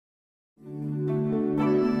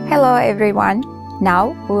Hello everyone! Now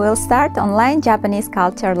we will start online Japanese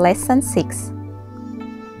culture lesson 6.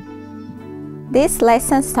 This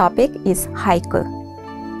lesson's topic is haiku.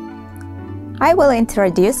 I will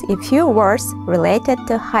introduce a few words related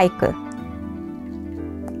to haiku.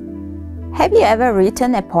 Have you ever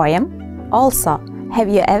written a poem? Also, have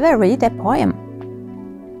you ever read a poem?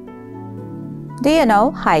 Do you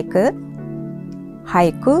know haiku?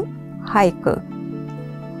 Haiku.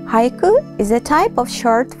 Haiku is a type of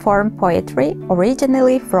short-form poetry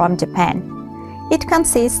originally from Japan. It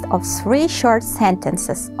consists of 3 short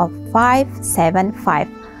sentences of 5-7-5,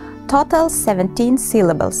 total 17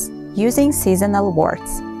 syllables, using seasonal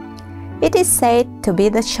words. It is said to be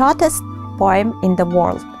the shortest poem in the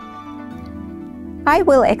world. I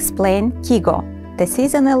will explain kigo, the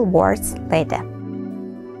seasonal words, later.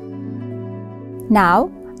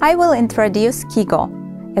 Now, I will introduce kigo,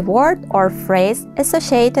 a word or phrase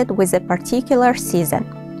associated with a particular season.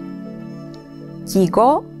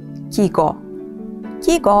 Kigo.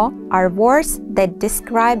 Kigo are words that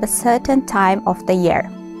describe a certain time of the year.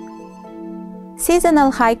 Seasonal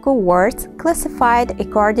haiku words classified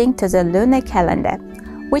according to the lunar calendar,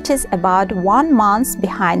 which is about 1 month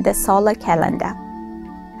behind the solar calendar.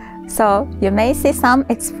 So, you may see some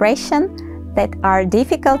expressions that are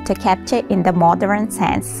difficult to capture in the modern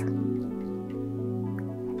sense.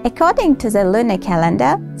 According to the lunar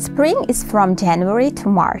calendar, spring is from January to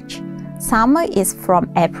March, summer is from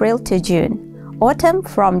April to June, autumn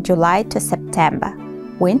from July to September,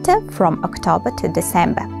 winter from October to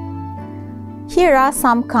December. Here are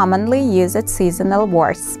some commonly used seasonal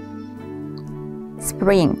words.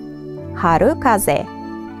 Spring, harukaze,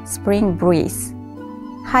 spring breeze.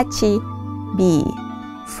 Hachi, bee.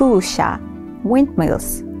 Fusha,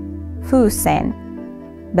 windmills. Fusen,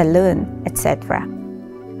 balloon, etc.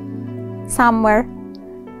 Summer,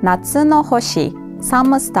 natsu no hoshi,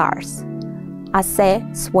 summer stars. Ase,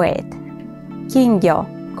 sweat. Kingyo,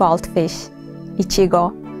 goldfish.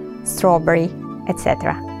 Ichigo, strawberry,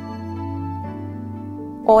 etc.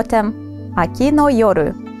 Autumn, aki no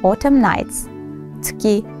yoru, autumn nights.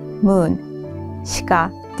 Tsuki, moon. Shika,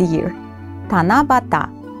 deer. Tanabata,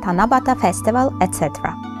 Tanabata festival,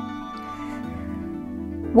 etc.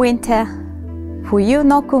 Winter, fuyu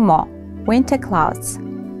no kumo, winter clouds.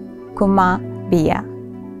 Kuma, beer.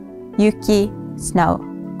 Yuki, snow.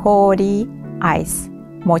 Kori, ice.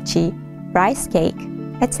 Mochi, rice cake,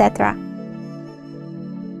 etc.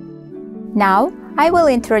 Now, I will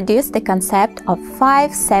introduce the concept of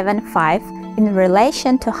 5-7-5 in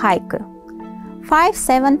relation to haiku.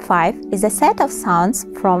 5-7-5 is a set of sounds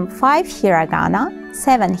from 5 hiragana,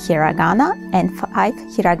 7 hiragana, and 5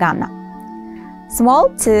 hiragana. Small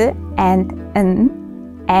 2 and n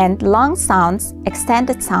and long sounds,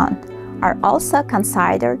 extended sound, are also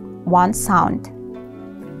considered one sound.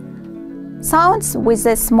 Sounds with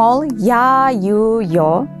a small ya, yu,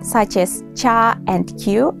 yo, such as cha and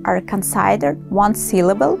q, are considered one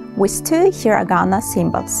syllable with 2 hiragana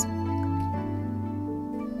symbols.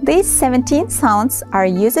 These 17 sounds are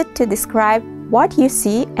used to describe what you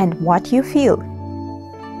see and what you feel.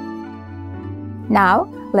 Now,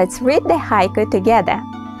 let's read the haiku together.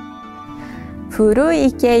 Furu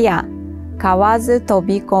ike ya kawazu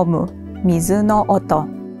tobikomu mizu no oto.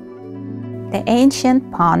 The ancient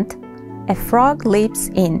pond, a frog leaps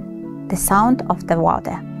in, the sound of the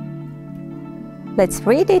water. Let's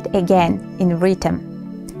read it again in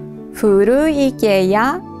rhythm. Furu ike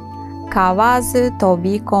ya kawazu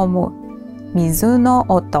tobikomu mizu no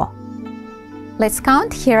oto. Let's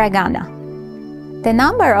count hiragana. The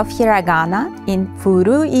number of hiragana in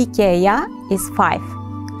furu ike ya is 5.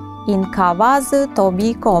 In kawazu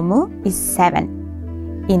tobikomu is 7.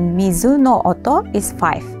 In mizu no oto is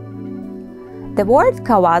 5. The word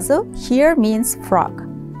kawazu here means frog.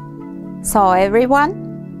 So everyone,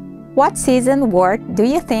 what season word do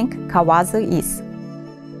you think kawazu is?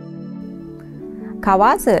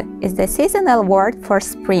 Kawazu is the seasonal word for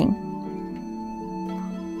spring.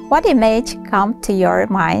 What image comes to your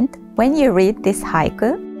mind when you read this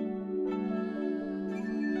haiku?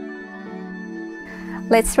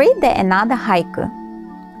 Let's read another haiku.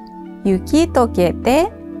 Yuki tokete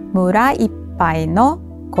mura ippai no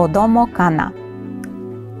kodomo kana.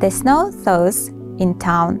 The snow thaws in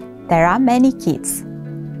town, there are many kids.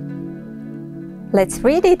 Let's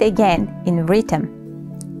read it again in rhythm.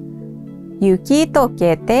 Yuki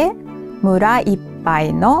tokete mura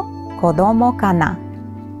ippai no kodomo kana.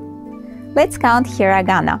 Let's count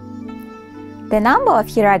hiragana. The number of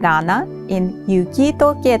hiragana in yuki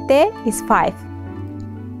tokete is 5.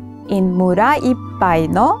 In mura ippai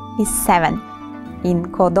no is 7. In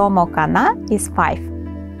kodomo kana is 5.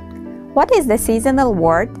 What is the seasonal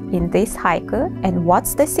word in this haiku and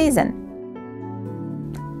what's the season?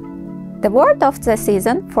 The word of the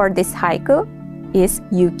season for this haiku is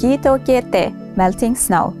yuki tokete, melting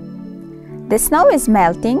snow. The snow is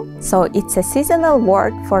melting, so it's a seasonal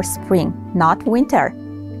word for spring, not winter.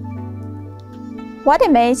 What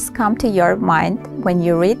images come to your mind when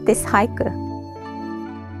you read this haiku?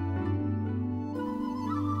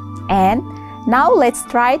 And now let's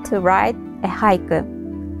try to write a haiku.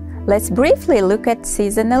 Let's briefly look at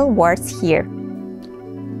seasonal words here.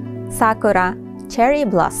 Sakura, cherry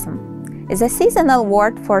blossom, is a seasonal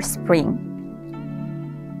word for spring.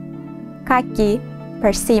 Kaki,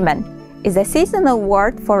 persimmon, is a seasonal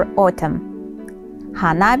word for autumn.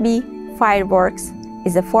 Hanabi, fireworks,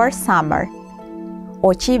 is for summer.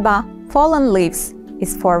 Ochiba, fallen leaves,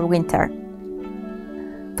 is for winter.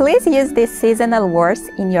 Please use these seasonal words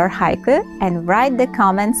in your haiku and write the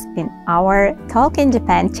comments in our Talk in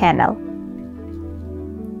Japan channel.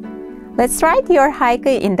 Let's write your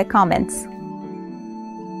haiku in the comments.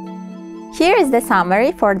 Here is the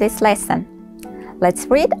summary for this lesson. Let's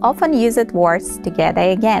read often used words together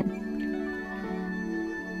again.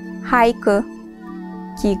 Haiku,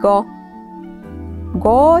 kigo,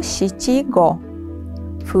 go shichi go,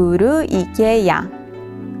 furu ike ya,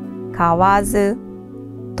 kawazu,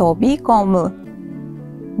 飛び込む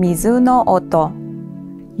水の音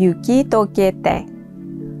雪解けて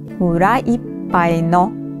村いっぱい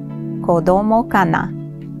の子供かな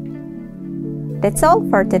That's all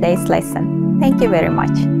for today's lesson. Thank you very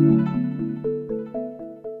much.